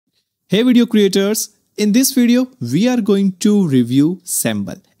Hey video creators, in this video we are going to review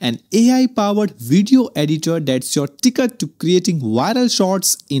Ssemble, an AI-powered video editor that's your ticket to creating viral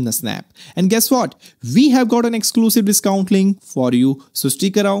shorts in a snap. And guess what? We have got an exclusive discount link for you, so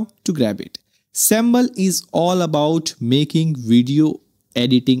stick around to grab it. Ssemble is all about making video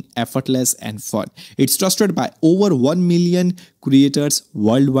editing effortless and fun. It's trusted by over 1 million creators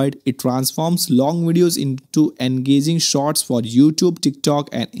worldwide. It transforms long videos into engaging shorts for YouTube, TikTok,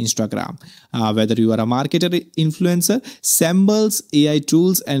 and Instagram. Whether you are a marketer or influencer, Semble's AI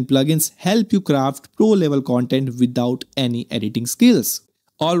tools and plugins help you craft pro-level content without any editing skills.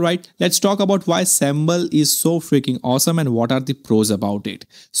 Alright, let's talk about why Ssemble is so freaking awesome and what are the pros about it.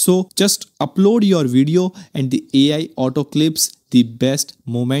 So just upload your video and the AI auto clips the best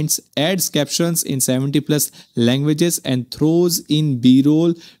moments, adds captions in 70+ languages and throws in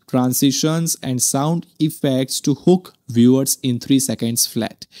B-roll, transitions and sound effects to hook viewers in 3 seconds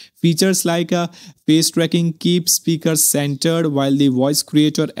flat. Features like face tracking keep speakers centered, while the voice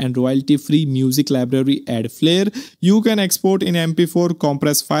creator and royalty-free music library add flair. You can export in MP4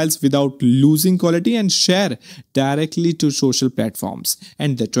 compressed files without losing quality and share directly to social platforms.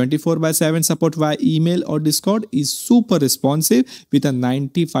 And the 24/7 support via email or Discord is super responsive with a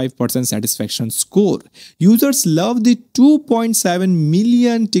 95% satisfaction score. Users love the 2.7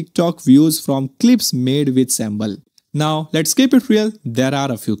 million TikTok views from clips made with Ssemble. Now, let's keep it real, there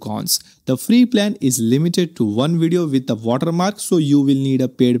are a few cons. The free plan is limited to one video with the watermark, so you will need a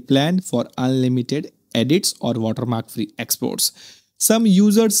paid plan for unlimited edits or watermark-free exports. Some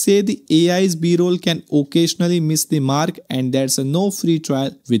users say the AI's B-roll can occasionally miss the mark and there's a no free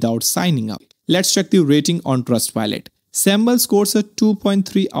trial without signing up. Let's check the rating on Trustpilot. Ssemble scores a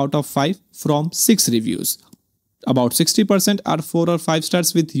 2.3 out of 5 from 6 reviews. About 60% are 4 or 5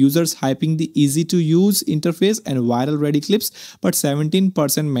 stars, with users hyping the easy-to-use interface and viral-ready clips, but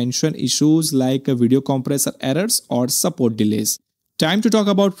 17% mention issues like video compressor errors or support delays. Time to talk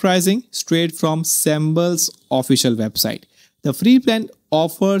about pricing, straight from Semble's official website. The free plan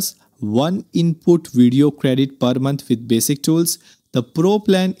offers 1 input video credit per month with basic tools. The Pro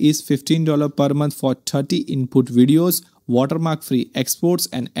plan is $15 per month for 30 input videos, watermark-free exports,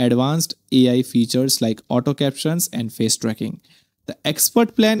 and advanced AI features like auto captions and face tracking. The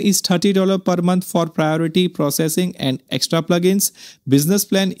Expert plan is $30 per month for priority processing and extra plugins. Business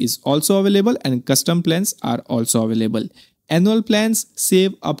plan is also available and custom plans are also available. Annual plans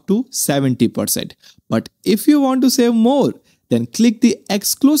save up to 70%. But if you want to save more, then click the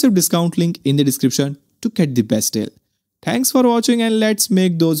exclusive discount link in the description to get the best deal. Thanks for watching and let's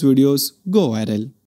make those videos go viral.